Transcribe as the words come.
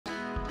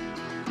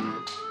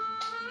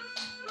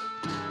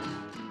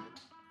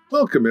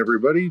Welcome,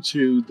 everybody,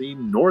 to the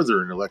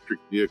Northern Electric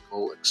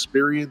Vehicle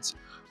Experience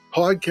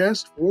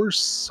podcast for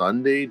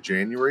Sunday,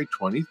 January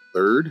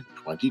 23rd,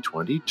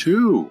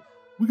 2022.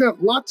 We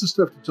got lots of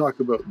stuff to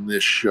talk about in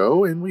this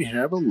show, and we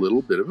have a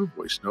little bit of a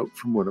voice note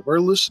from one of our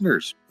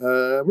listeners.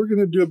 We're going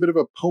to do a bit of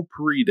a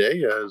potpourri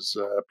day, as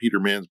Peter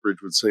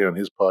Mansbridge would say on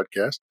his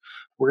podcast.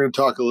 We're going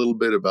to talk a little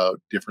bit about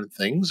different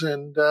things,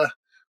 and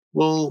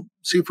we'll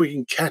see if we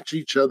can catch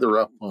each other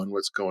up on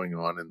what's going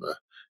on in the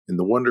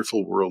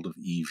wonderful world of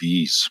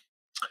EVs.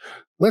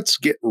 Let's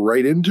get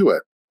right into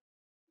it.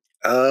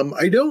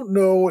 I don't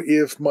know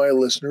if my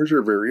listeners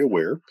are very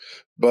aware,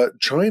 but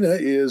China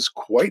is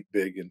quite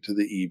big into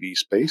the EV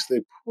space.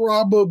 They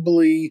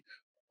probably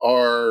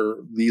are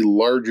the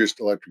largest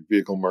electric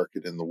vehicle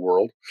market in the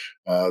world.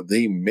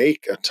 They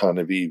make a ton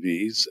of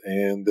EVs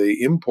and they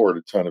import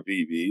a ton of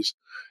EVs.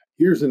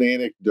 Here's an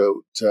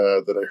anecdote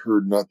that I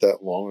heard not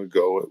that long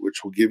ago,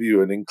 which will give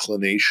you an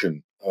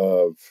inclination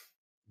of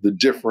the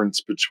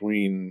difference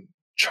between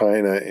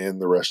China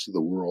and the rest of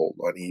the world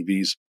on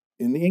EVs.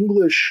 An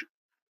English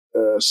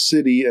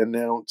city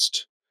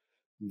announced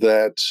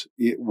that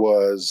it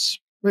was,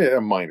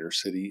 a minor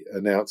city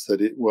announced that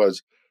it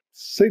was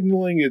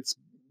signaling its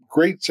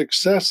great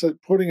success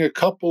at putting a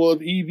couple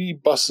of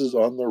EV buses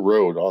on the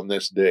road on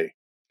this day.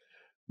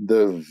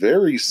 The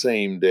very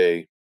same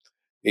day,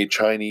 a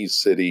Chinese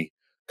city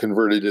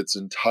converted its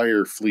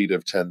entire fleet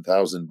of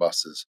 10,000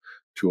 buses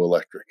to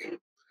electric.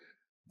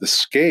 The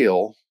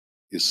scale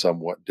is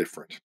somewhat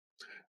different.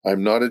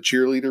 I'm not a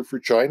cheerleader for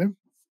China,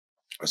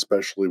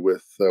 especially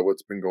with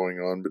what's been going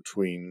on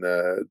between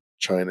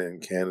China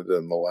and Canada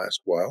in the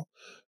last while.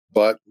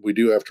 But we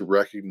do have to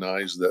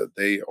recognize that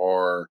they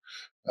are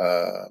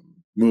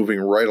moving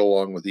right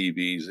along with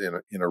EVs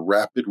in a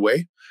rapid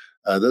way.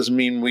 Doesn't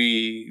mean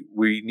we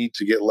need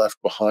to get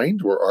left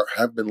behind or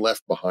have been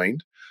left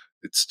behind.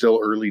 It's still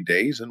early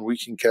days and we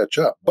can catch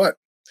up. But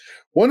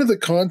one of the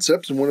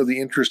concepts and one of the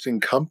interesting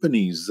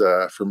companies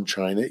from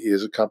China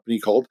is a company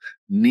called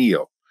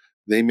NIO.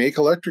 They make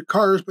electric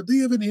cars, but they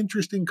have an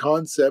interesting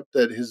concept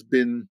that has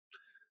been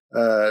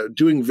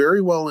doing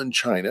very well in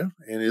China,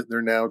 and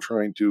they're now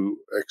trying to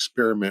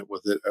experiment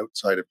with it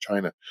outside of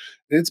China.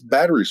 And it's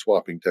battery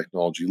swapping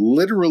technology.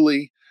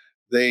 Literally,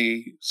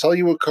 they sell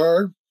you a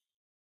car,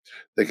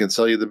 they can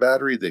sell you the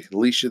battery, they can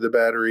lease you the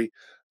battery,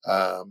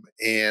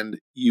 and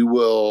you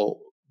will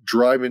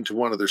drive into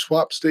one of their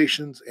swap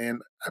stations,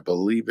 and I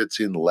believe it's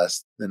in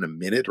less than a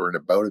minute or in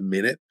about a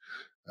minute.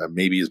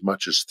 Maybe as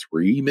much as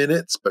 3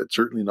 minutes, but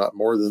certainly not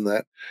more than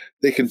that.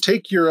 They can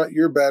take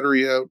your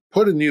battery out,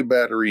 put a new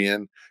battery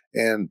in,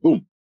 and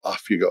boom,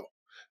 off you go.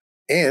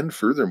 And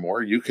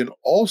furthermore, you can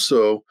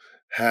also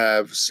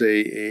have,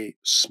 say, a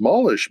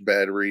smallish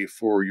battery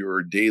for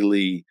your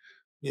daily,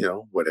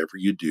 whatever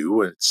you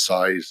do, and it's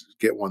sized,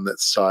 get one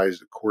that's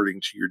sized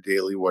according to your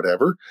daily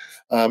whatever.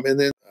 And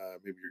then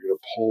maybe you're going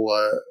to pull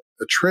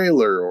a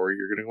trailer or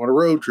you're going to go on a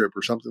road trip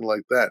or something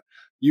like that.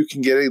 You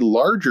can get a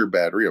larger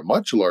battery, a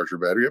much larger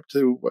battery, up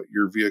to what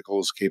your vehicle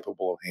is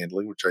capable of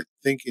handling, which I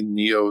think in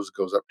NIO's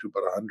goes up to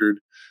about 100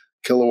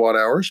 kilowatt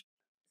hours,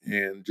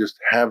 and just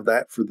have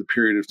that for the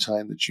period of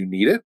time that you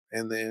need it.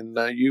 And then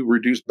you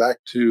reduce back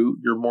to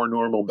your more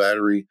normal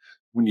battery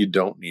when you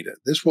don't need it.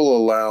 This will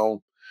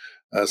allow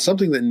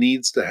something that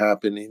needs to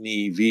happen in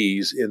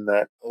EVs, in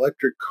that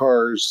electric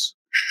cars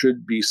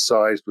should be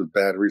sized with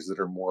batteries that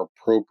are more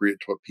appropriate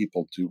to what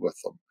people do with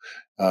them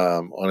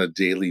on a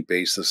daily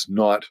basis,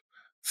 not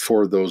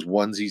for those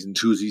onesies and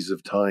twosies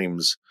of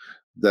times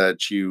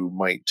that you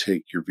might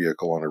take your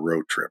vehicle on a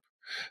road trip.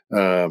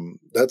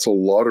 That's a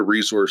lot of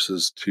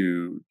resources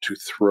to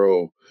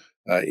throw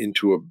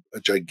into a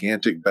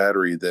gigantic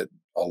battery that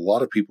a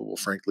lot of people will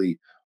frankly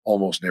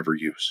almost never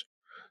use.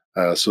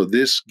 So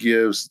this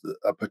gives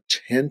a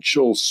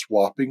potential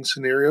swapping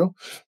scenario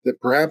that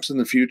perhaps in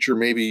the future,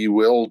 maybe you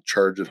will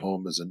charge at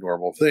home as a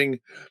normal thing,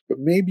 but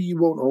maybe you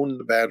won't own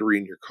the battery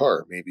in your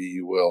car. Maybe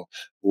you will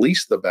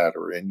lease the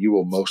battery, and you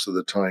will most of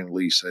the time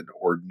lease an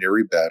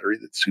ordinary battery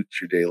that suits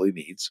your daily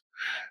needs.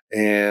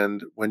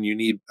 And when you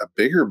need a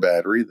bigger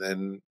battery,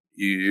 then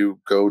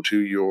you go to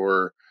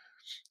your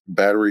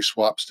battery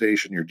swap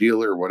station, your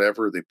dealer,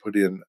 whatever, they put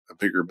in a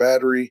bigger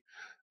battery.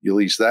 You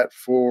lease that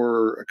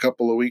for a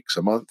couple of weeks,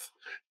 a month,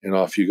 and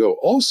off you go.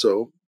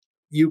 Also,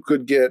 you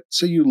could get,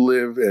 say you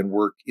live and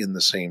work in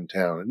the same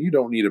town, and you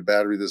don't need a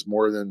battery that's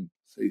more than,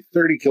 say,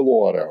 30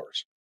 kilowatt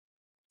hours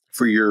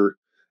for your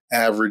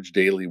average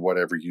daily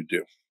whatever you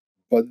do.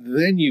 But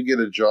then you get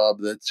a job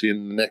that's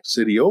in the next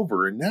city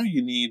over, and now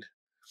you need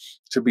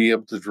to be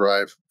able to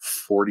drive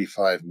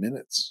 45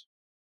 minutes,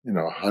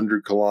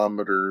 100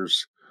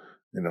 kilometers,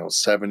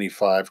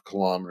 75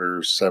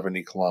 kilometers,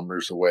 70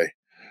 kilometers away.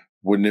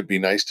 Wouldn't it be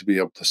nice to be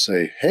able to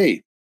say,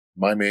 hey,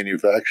 my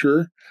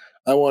manufacturer,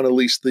 I want to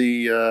lease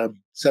the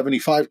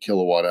 75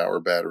 kilowatt hour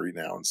battery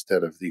now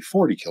instead of the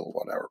 40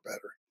 kilowatt hour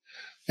battery.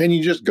 And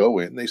you just go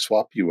in, they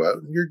swap you out,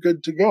 and you're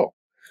good to go.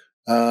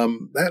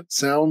 That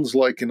sounds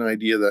like an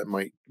idea that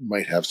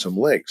might have some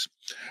legs.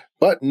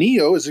 But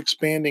NIO is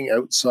expanding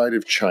outside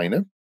of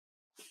China.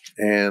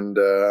 And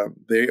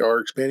they are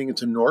expanding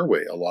into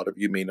Norway. A lot of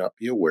you may not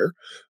be aware,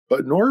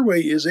 but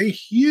Norway is a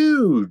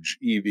huge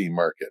EV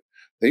market.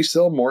 They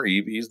sell more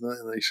EVs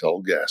than they sell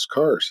gas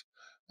cars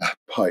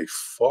by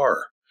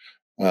far.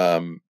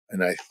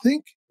 And I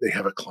think they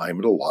have a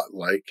climate a lot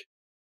like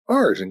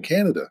ours in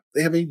Canada.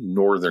 They have a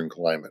northern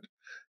climate,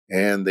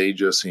 and they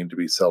just seem to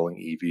be selling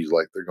EVs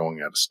like they're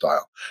going out of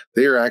style.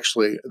 They are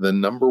actually the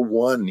number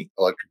one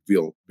electric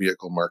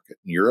vehicle market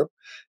in Europe,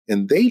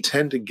 and they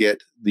tend to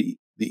get the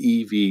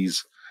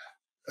EVs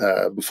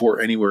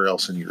before anywhere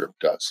else in Europe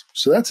does.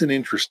 So that's an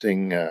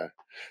interesting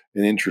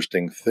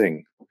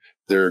thing.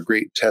 They're a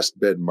great test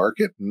bed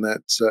market, and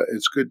that's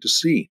it's good to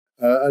see.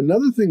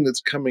 Another thing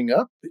that's coming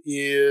up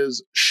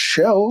is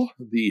Shell,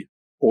 the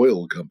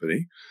oil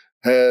company,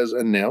 has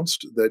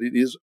announced that it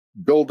is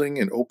building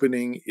and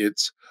opening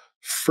its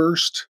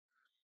first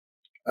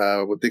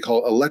what they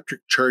call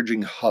electric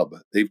charging hub.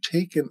 They've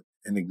taken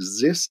an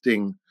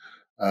existing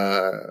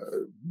uh,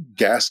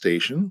 gas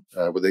station,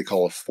 what they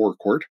call a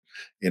forecourt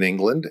in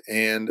England,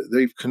 and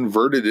they've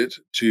converted it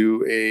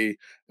to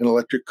an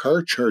electric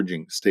car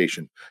charging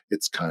station.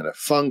 It's kind of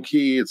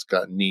funky. It's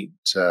got neat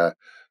uh,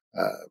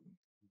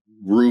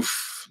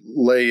 roof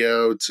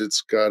layouts.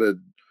 It's got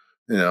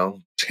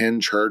 10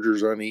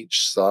 chargers on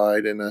each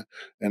side and a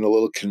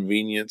little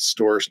convenience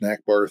store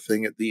snack bar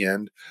thing at the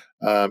end.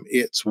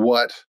 It's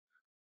what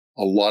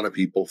a lot of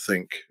people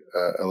think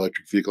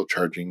electric vehicle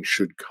charging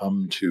should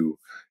come to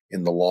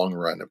in the long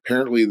run.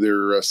 Apparently,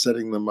 they're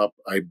setting them up,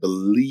 I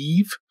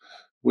believe,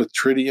 with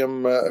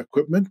tritium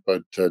equipment,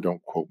 but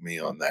don't quote me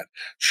on that.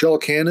 Shell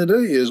Canada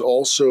is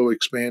also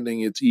expanding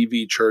its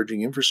EV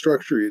charging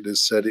infrastructure. It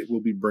has said it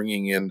will be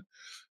bringing in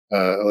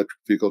electric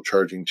vehicle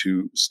charging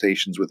to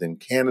stations within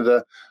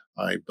Canada.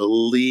 I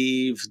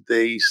believe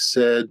they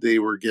said they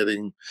were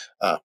getting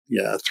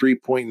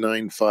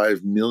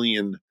 3.95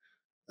 million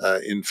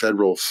in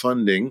federal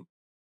funding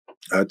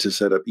to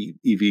set up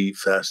EV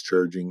fast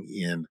charging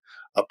in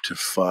up to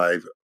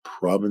 5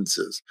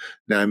 provinces.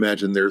 Now, I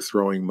imagine they're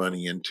throwing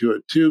money into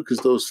it too, because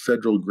those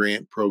federal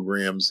grant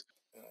programs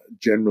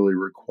generally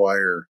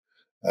require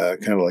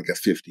kind of like a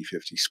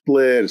 50-50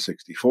 split, a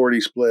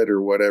 60-40 split,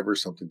 or whatever,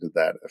 something to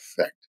that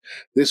effect.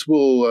 This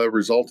will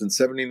result in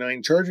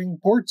 79 charging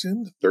ports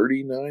in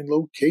 39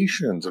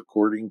 locations,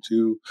 according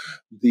to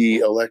the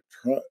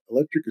Electric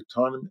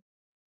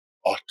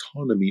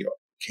Autonomy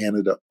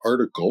Canada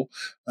article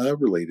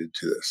related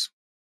to this.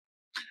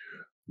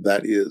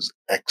 That is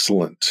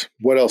excellent.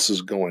 What else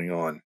is going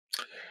on?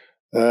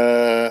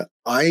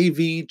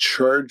 IV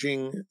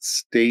Charging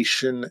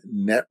Station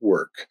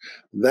Network.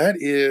 That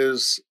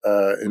is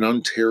an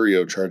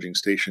Ontario charging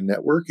station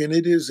network, and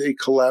it is a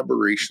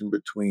collaboration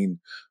between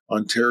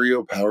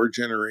Ontario Power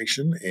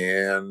Generation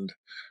and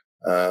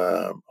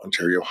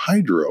Ontario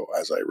Hydro,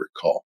 as I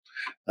recall.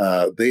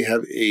 They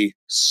have a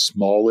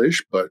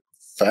smallish but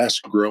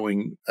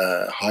fast-growing,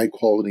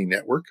 high-quality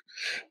network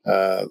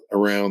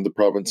around the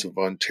province of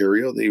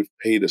Ontario. They've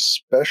paid a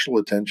special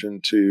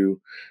attention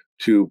to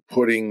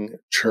putting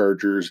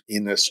chargers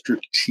in a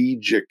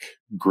strategic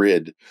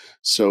grid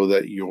so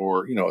that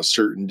you're a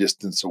certain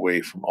distance away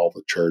from all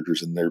the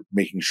chargers, and they're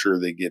making sure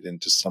they get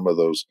into some of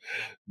those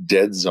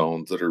dead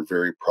zones that are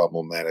very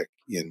problematic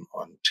in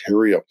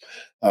Ontario.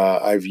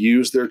 I've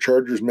used their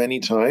chargers many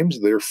times.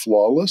 They're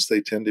flawless.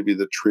 They tend to be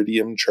the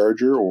tritium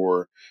charger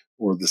or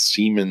the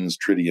Siemens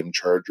tritium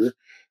charger,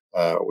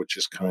 which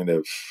is kind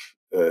of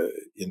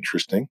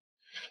interesting.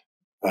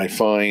 I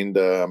find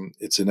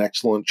it's an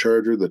excellent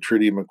charger. The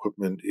tritium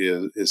equipment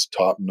is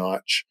top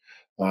notch.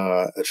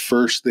 At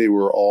first, they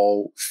were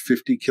all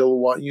 50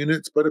 kilowatt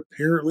units, but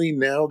apparently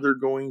now they're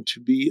going to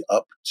be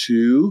up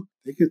to,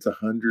 I think it's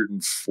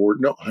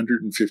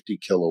 150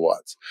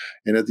 kilowatts.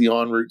 And at the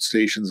en route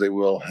stations, they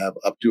will have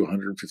up to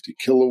 150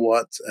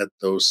 kilowatts. At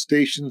those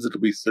stations, it'll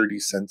be 30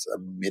 cents a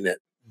minute.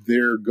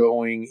 They're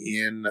going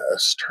in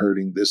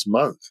starting this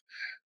month.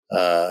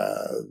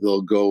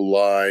 They'll go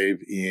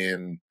live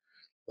in,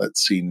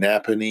 let's see,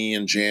 Napanee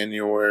in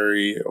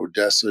January,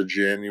 Odessa,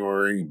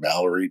 January,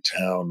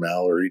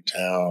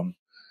 Mallorytown,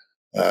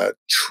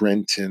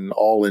 Trenton,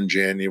 all in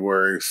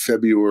January.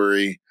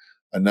 February,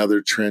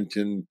 another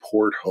Trenton,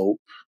 Port Hope.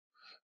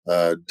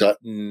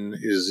 Dutton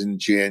is in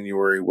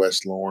January.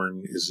 West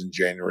Lorne is in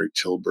January.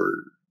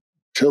 Tilbury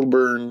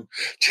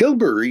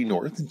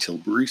North and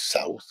Tilbury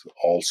South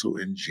also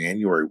in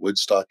January.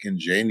 Woodstock in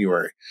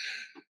January.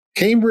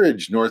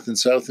 Cambridge, North and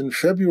South in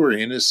February.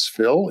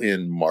 Innisfil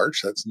in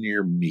March. That's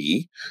near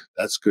me.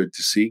 That's good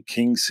to see.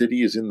 King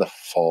City is in the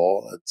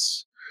fall.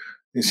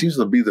 It seems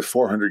to be the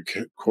 400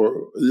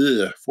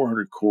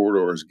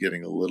 corridor is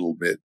getting a little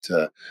bit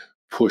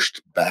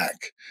pushed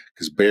back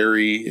because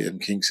Barrie and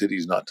King City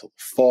is not till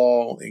the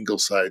fall.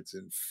 Ingleside's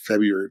in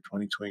February of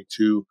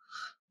 2022.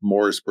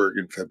 Morrisburg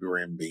in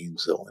February, and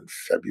Baynesville in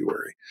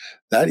February.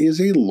 That is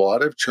a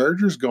lot of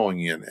chargers going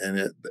in, and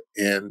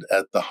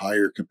at the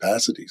higher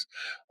capacities.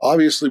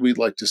 Obviously, we'd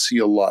like to see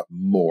a lot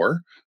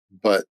more,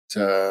 but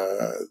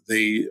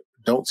they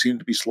don't seem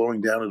to be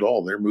slowing down at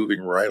all. They're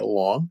moving right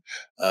along,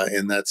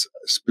 and that's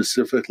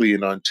specifically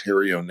an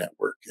Ontario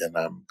network. and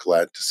I'm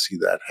glad to see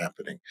that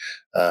happening.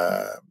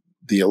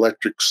 The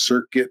electric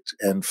circuit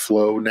and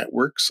flow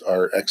networks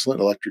are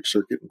excellent. Electric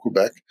circuit in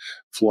Quebec,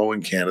 flow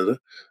in Canada.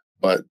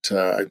 But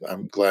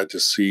I'm glad to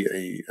see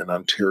an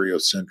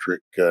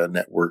Ontario-centric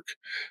network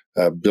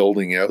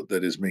building out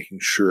that is making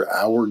sure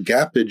our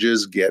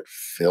gapages get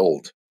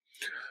filled.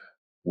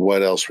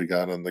 What else we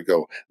got on the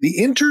go? The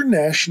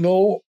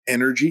International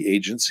Energy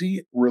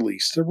Agency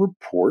released a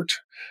report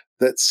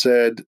that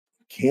said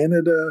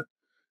Canada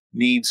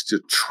needs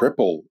to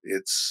triple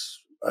its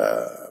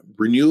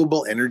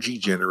renewable energy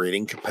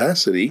generating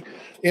capacity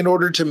in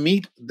order to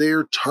meet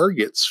their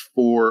targets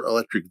for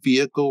electric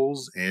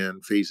vehicles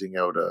and phasing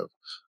out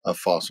of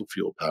fossil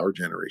fuel power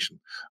generation.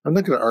 I'm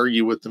not going to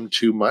argue with them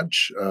too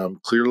much.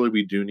 Clearly,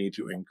 we do need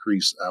to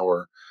increase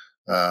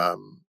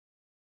um,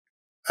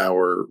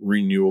 our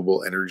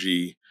renewable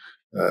energy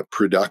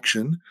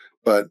production,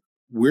 but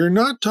we're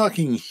not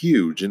talking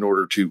huge in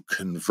order to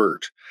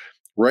convert.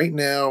 Right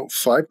now,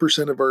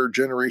 5% of our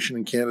generation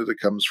in Canada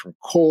comes from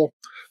coal,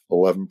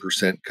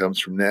 11% comes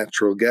from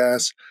natural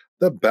gas.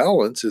 The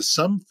balance is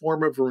some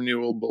form of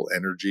renewable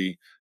energy,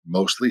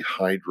 mostly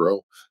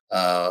hydro,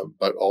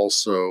 but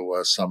also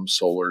some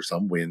solar,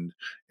 some wind,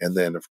 and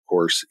then, of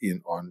course,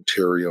 in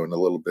Ontario and a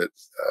little bit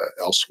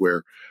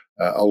elsewhere,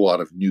 a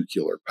lot of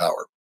nuclear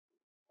power.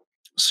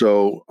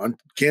 So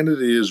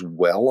Canada is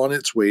well on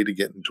its way to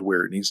getting to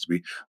where it needs to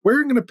be.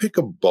 We're going to pick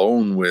a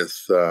bone with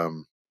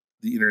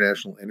the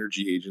International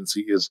Energy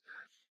Agency is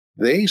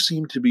they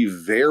seem to be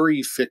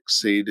very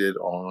fixated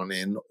on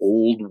an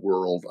old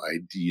world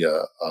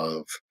idea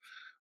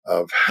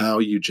of how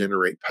you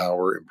generate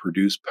power and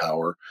produce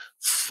power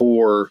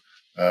for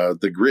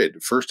the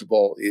grid. First of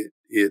all,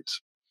 it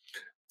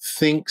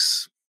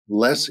thinks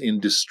less in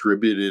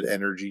distributed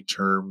energy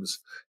terms.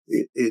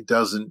 It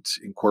doesn't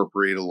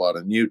incorporate a lot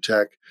of new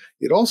tech.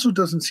 It also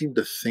doesn't seem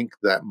to think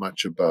that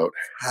much about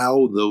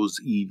how those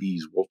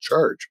EVs will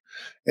charge.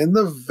 And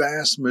the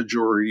vast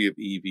majority of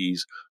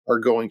EVs are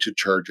going to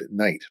charge at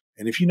night.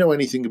 And if you know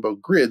anything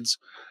about grids,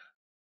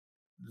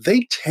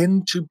 they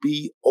tend to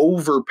be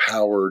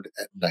overpowered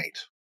at night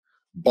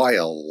by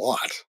a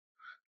lot.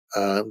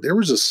 There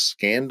was a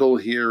scandal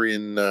here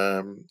in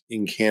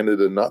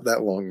Canada not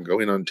that long ago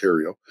in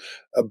Ontario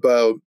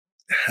about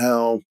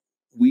how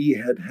we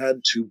had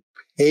to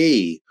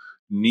pay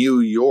New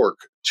York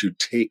to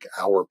take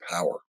our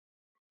power.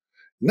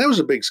 And that was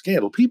a big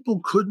scandal. People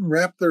couldn't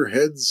wrap their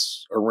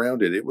heads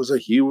around it. It was a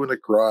hue and a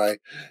cry.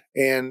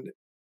 And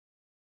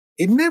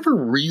it never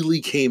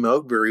really came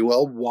out very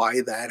well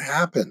why that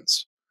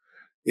happens.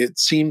 It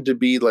seemed to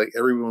be like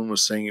everyone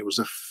was saying it was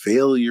a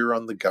failure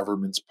on the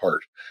government's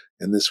part.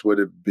 And this would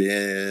have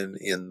been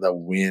in the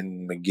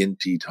Wynne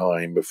McGuinty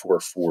time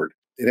before Ford.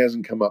 It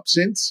hasn't come up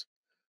since,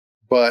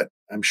 but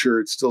I'm sure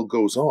it still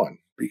goes on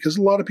because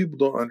a lot of people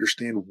don't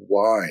understand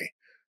why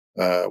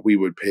we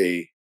would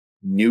pay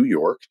New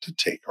York to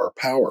take our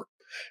power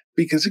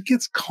because it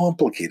gets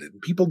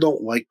complicated. People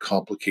don't like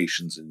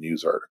complications in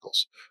news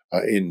articles,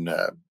 in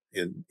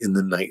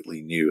the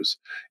nightly news.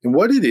 And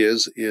what it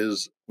is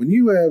when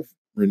you have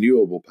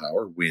renewable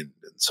power, wind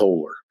and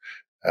solar,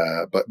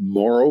 but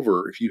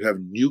moreover, if you have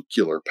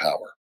nuclear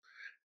power,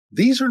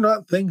 these are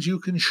not things you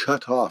can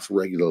shut off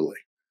readily.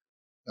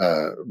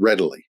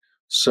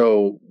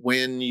 So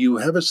when you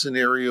have a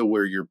scenario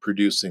where you're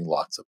producing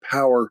lots of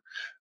power,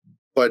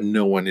 but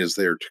no one is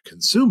there to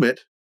consume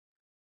it,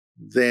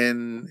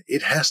 then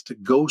it has to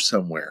go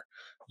somewhere.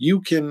 You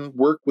can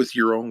work with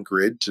your own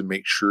grid to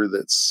make sure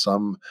that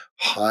some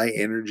high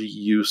energy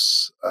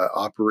use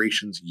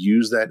operations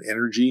use that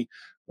energy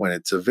when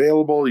it's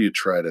available. You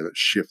try to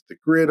shift the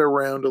grid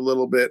around a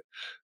little bit,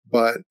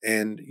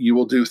 and you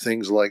will do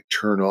things like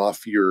turn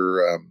off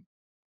your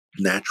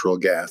natural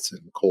gas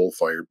and coal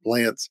fired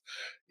plants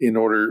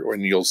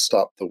and you'll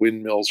stop the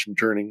windmills from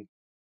turning.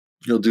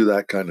 You'll do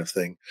that kind of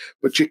thing,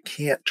 but you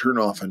can't turn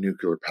off a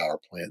nuclear power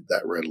plant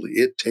that readily.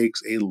 It takes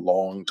a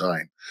long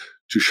time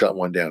to shut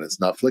one down.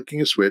 It's not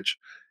flicking a switch.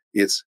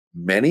 It's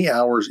many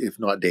hours, if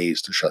not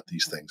days, to shut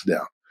these things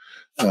down.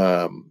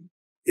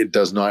 It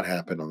does not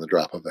happen on the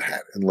drop of a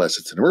hat. Unless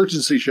it's an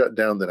emergency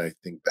shutdown, then I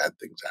think bad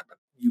things happen.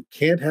 You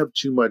can't have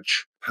too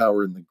much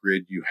power in the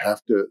grid. You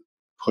have to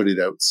put it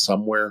out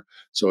somewhere.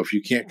 So if you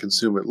can't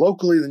consume it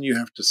locally, then you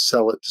have to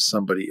sell it to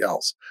somebody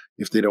else.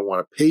 If they don't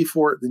want to pay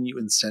for it, then you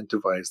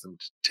incentivize them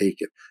to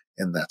take it.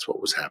 And that's what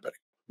was happening.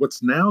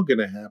 What's now going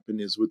to happen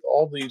is with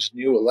all these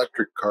new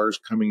electric cars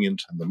coming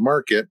into the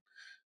market,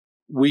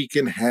 we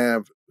can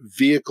have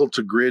vehicle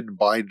to grid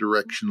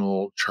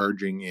bi-directional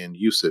charging and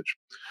usage.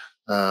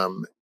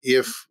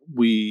 If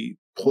we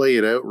play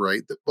it out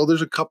right, well,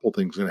 there's a couple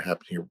things going to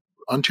happen here.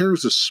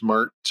 Ontario's a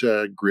smart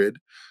grid.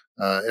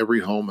 Every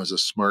home has a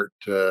smart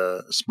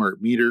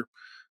meter.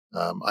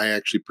 I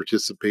actually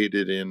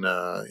participated in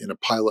a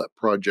pilot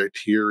project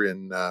here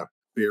in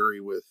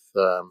Barrie with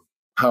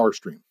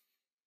PowerStream.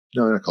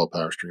 No, they're not called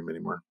PowerStream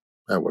anymore.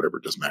 Whatever,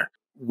 it doesn't matter.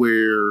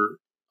 Where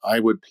I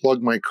would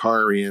plug my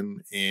car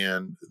in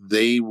and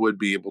they would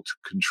be able to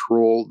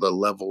control the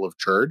level of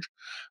charge.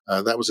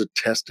 That was a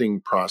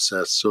testing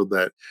process so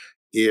that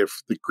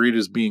if the grid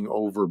is being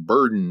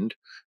overburdened,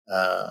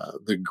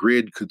 the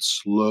grid could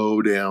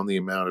slow down the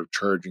amount of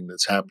charging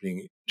that's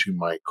happening to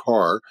my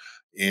car,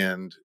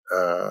 and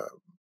uh,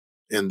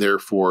 and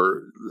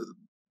therefore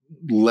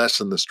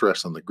lessen the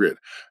stress on the grid.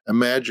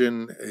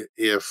 Imagine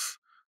if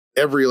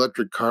every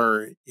electric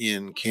car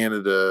in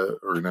Canada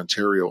or in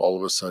Ontario all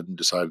of a sudden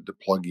decided to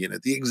plug in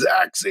at the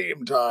exact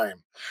same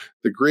time.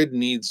 The grid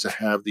needs to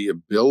have the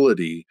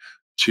ability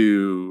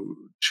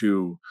to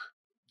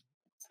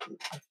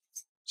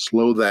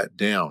slow that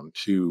down,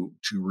 to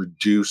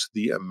reduce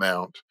the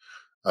amount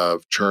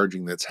of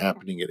charging that's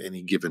happening at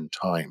any given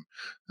time.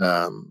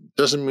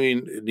 Doesn't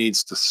mean it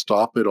needs to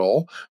stop it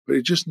all, but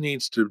it just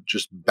needs to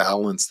just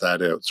balance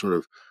that out, sort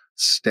of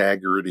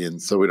stagger it in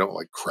so we don't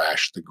like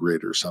crash the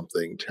grid or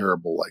something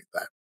terrible like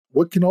that.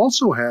 What can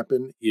also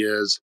happen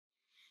is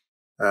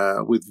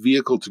with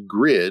vehicle to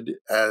grid,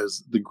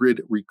 as the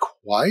grid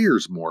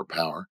requires more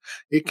power,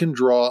 it can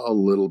draw a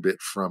little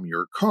bit from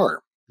your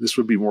car. This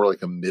would be more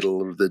like a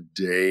middle of the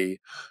day.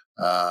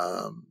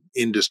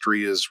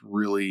 Industry is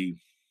really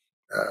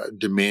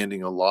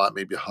demanding a lot,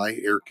 maybe a high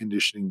air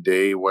conditioning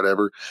day,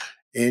 whatever.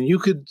 And you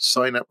could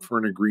sign up for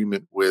an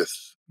agreement with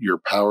your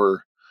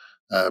power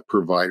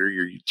provider,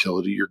 your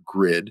utility, your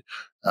grid,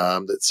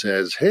 that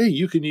says, hey,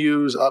 you can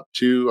use up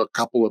to a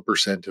couple of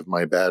percent of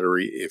my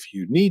battery if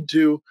you need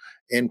to,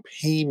 and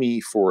pay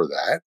me for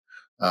that.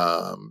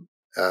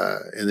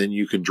 And then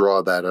you can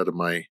draw that out of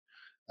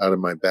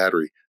my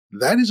battery.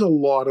 That is a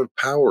lot of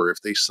power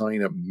if they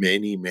sign up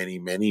many, many,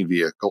 many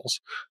vehicles,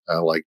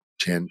 like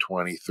 10,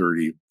 20,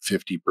 30,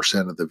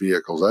 50% of the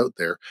vehicles out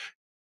there.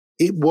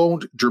 It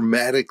won't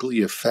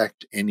dramatically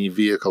affect any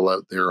vehicle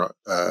out there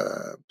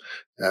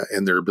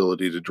and their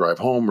ability to drive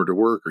home or to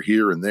work or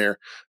here and there,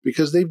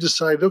 because they've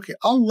decided, okay,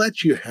 I'll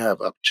let you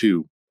have up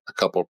to a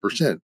couple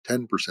percent,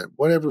 10%,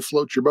 whatever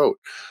floats your boat.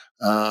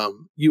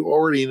 You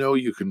already know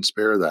you can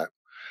spare that,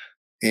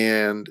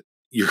 and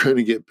you're going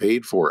to get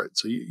paid for it.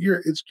 So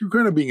you're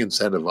going to be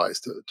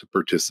incentivized to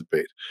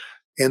participate,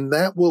 and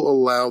that will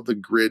allow the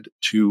grid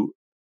to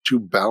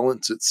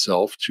balance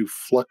itself, to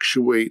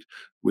fluctuate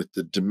with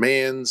the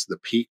demands, the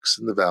peaks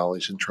and the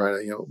valleys, and try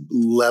to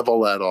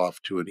level that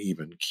off to an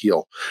even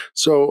keel.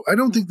 So I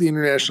don't think the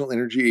International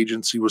Energy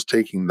Agency was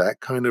taking that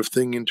kind of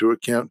thing into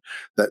account,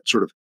 that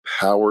sort of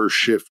power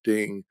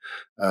shifting,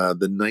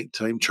 the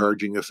nighttime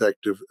charging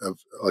effect of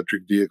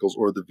electric vehicles,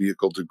 or the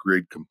vehicle to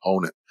grid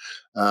component.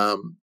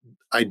 Um,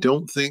 I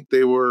don't think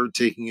they were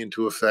taking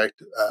into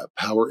effect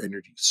power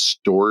energy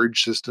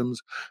storage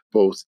systems,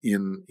 both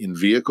in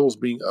vehicles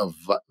being a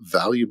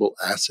valuable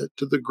asset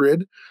to the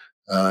grid,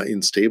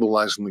 in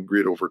stabilizing the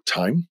grid over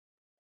time.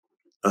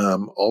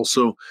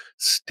 Also,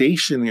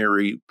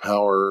 stationary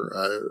power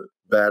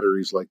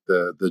batteries like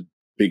the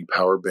big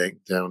power bank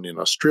down in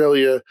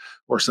Australia,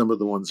 or some of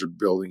the ones they're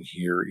building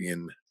here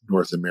in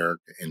North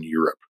America and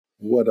Europe.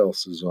 What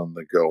else is on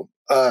the go?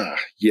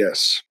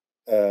 Yes.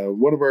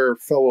 One of our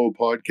fellow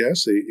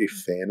podcasts, a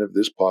fan of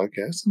this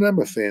podcast, and I'm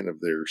a fan of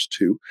theirs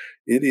too.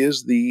 It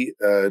is the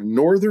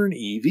Northern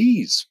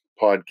EVs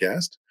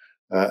podcast,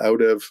 I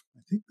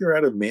think they're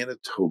out of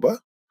Manitoba.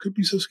 Could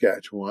be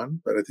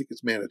Saskatchewan, but I think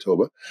it's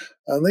Manitoba.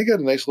 They got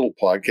a nice little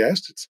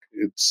podcast.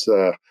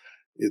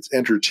 It's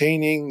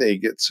entertaining. They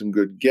get some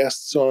good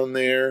guests on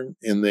there,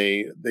 and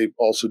they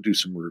also do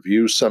some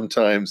reviews.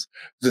 Sometimes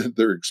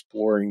they're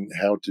exploring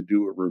how to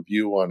do a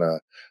review on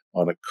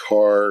a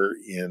car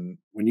in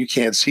when you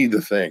can't see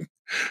the thing.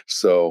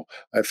 So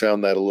I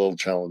found that a little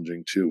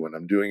challenging too. When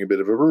I'm doing a bit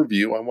of a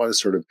review, I want to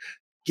sort of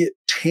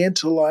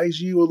tantalize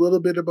you a little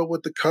bit about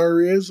what the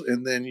car is,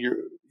 and then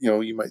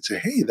you might say,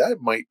 hey, that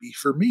might be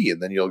for me,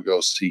 and then you'll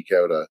go seek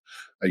out a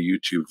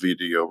YouTube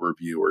video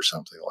review or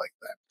something like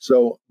that.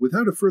 So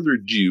without a further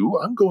ado,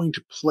 I'm going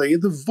to play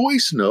the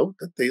voice note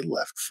that they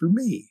left for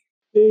me.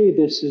 Hey,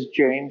 this is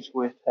James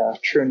with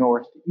True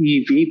North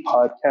EV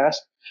podcast.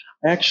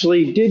 I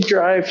actually did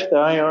drive the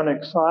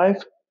Ioniq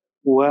 5.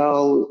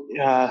 Well,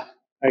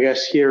 I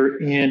guess here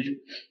in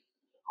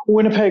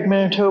Winnipeg,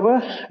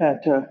 Manitoba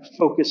at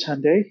Focus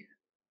Hyundai.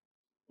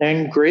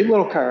 And great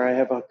little car. I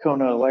have a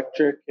Kona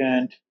Electric,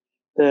 and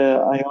the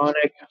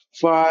Ioniq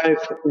 5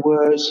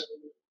 was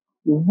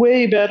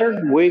way better,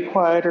 way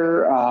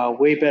quieter,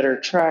 way better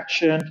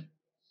traction.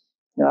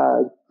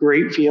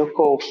 Great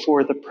vehicle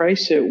for the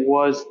price. It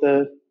was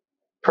the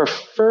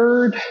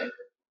preferred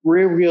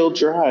rear wheel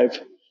drive.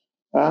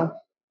 Uh,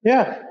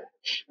 yeah,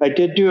 I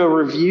did do a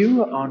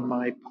review on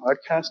my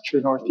podcast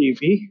for North EV.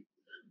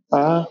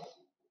 Uh,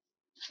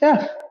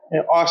 yeah,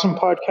 an awesome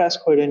podcast.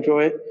 Quite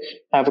enjoy it.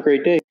 Have a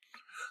great day.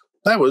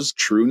 That was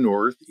True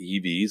North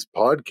EV's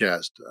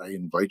podcast. I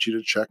invite you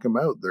to check them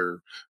out. They're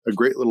a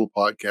great little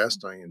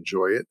podcast. I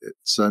enjoy it.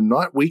 It's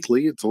not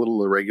weekly; it's a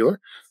little irregular,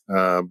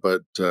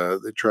 but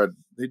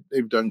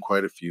they've done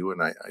quite a few,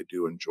 and I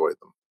do enjoy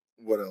them.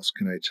 What else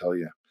can I tell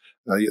you?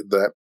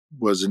 That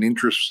was an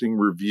interesting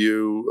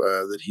review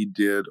that he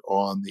did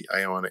on the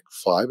Ioniq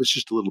 5. It's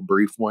just a little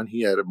brief one.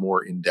 He had a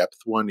more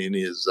in-depth one in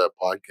his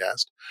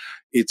podcast.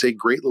 It's a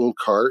great little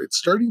car. It's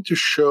starting to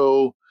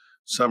show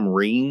some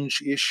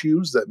range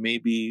issues that may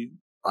be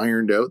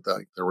ironed out.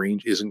 Like the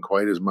range isn't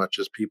quite as much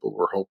as people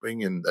were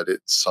hoping, and that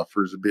it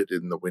suffers a bit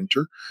in the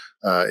winter.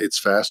 Its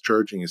fast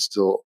charging is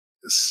still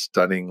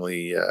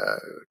stunningly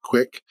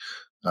quick.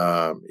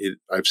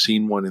 I've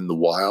seen one in the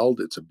wild.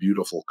 It's a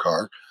beautiful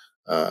car.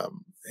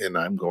 And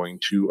I'm going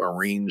to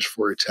arrange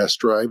for a test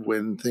drive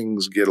when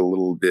things get a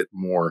little bit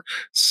more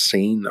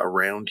sane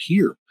around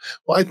here.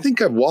 Well, I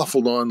think I've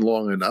waffled on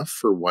long enough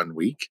for 1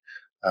 week.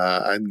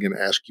 I'm going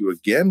to ask you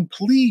again.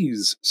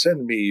 Please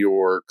send me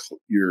your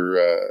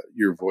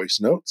voice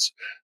notes.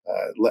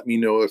 Let me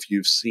know if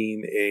you've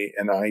seen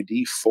an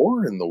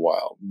ID4 in the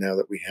wild now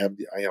that we have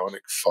the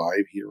Ioniq 5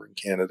 here in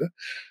Canada.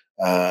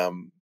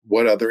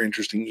 What other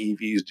interesting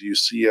EVs do you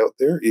see out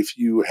there? If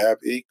you have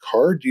a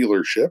car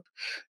dealership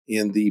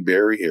in the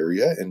Barrie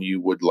area and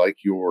you would like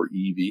your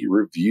EV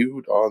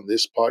reviewed on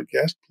this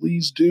podcast,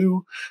 please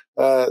do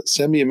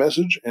send me a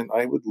message, and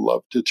I would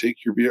love to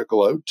take your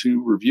vehicle out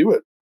to review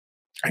it.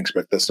 I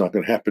expect that's not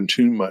going to happen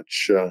too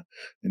much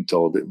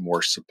until a bit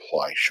more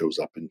supply shows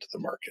up into the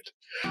market.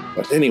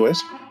 But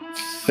anyways,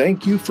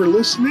 thank you for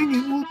listening,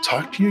 and we'll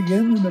talk to you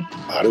again in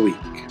about a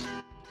week.